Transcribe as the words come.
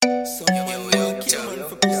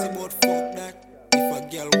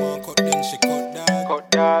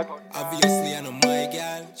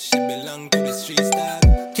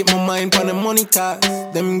cause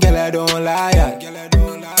them gyal don't lie.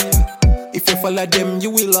 If you follow them, you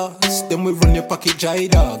will lost. Them will run your pocket dry,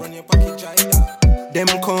 dog. Them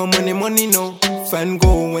come when the money no, fan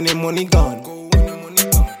go when the money gone.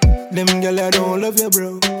 Them gyal don't love you,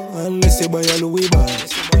 bro, unless you buy a Louis bag.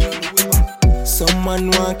 Some man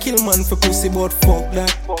want kill man for pussy, but fuck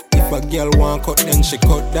that. If a girl want cut, then she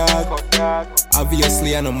cut, dog.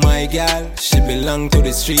 Obviously I know my girl, she belong to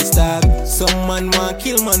the streets, dog. Some man want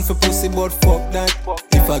kill man for pussy, but fuck that.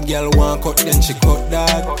 If a girl want cut, then she cut,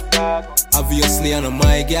 dog. Obviously I know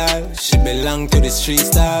my girl, she belong to the streets,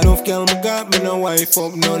 dog. Enough girl me got me no wife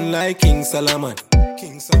up, none like King Solomon.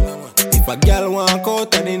 If a girl want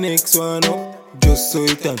cut, and the next one up, just so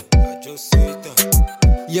it done.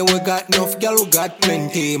 Yeah, we got enough girl, we got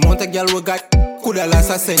plenty. Mount a girl we got, coulda last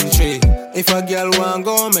a century. If a girl want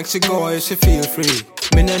go, make she go if she feel free.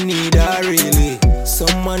 Me no need her really.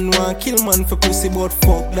 Some man want kill man for pussy, but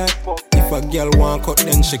fuck that. If a girl want cut,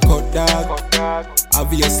 then she cut, dog.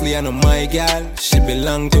 Obviously I know my girl, she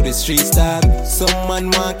belong to the streets, dog. Some man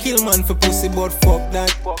want kill man for pussy, but fuck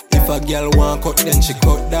that. If a girl want cut, then she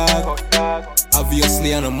cut, dog.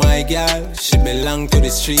 Obviously I know my girl, she belong to the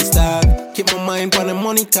streets, dog. Keep my mind on the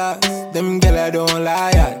money cause them gyal don't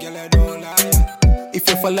lie. If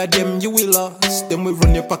you follow them, you will lost. Them will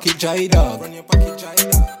run your pocket dry, dog.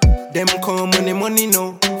 Them come when the money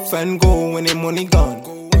no, fan go when the money gone.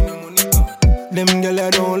 Them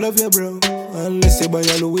gyal don't love you, bro, unless you buy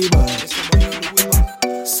a Louis bag.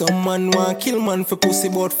 Some man want kill man for pussy,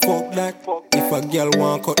 but fuck that. If a girl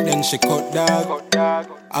want cut, then she cut, dog.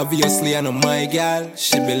 Obviously I know my girl,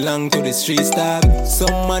 she belong to the streets, dog.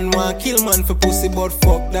 Some man want kill man for pussy, but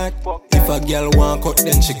fuck that. If a girl want cut,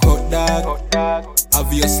 then she cut, dog.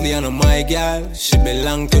 Obviously I know my girl, she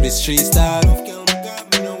belong to the streets, dog. Enough girl me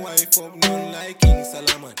got me no wife up, none like King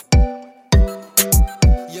Solomon.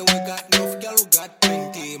 Yeah, we got enough girl, we got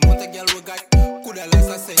plenty. Mount a girl we got, coulda last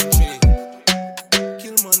a century.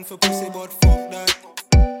 Kill man for pussy, but fuck that.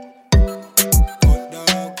 Cut,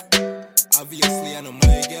 dog. Obviously I know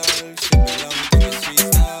my girl, she belong to the streets,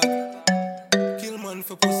 dog. Kill man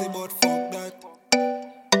for pussy, but fuck that.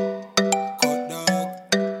 Cut, dog.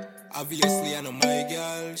 Obviously I know my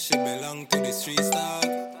girl, she belong to the streets, dog.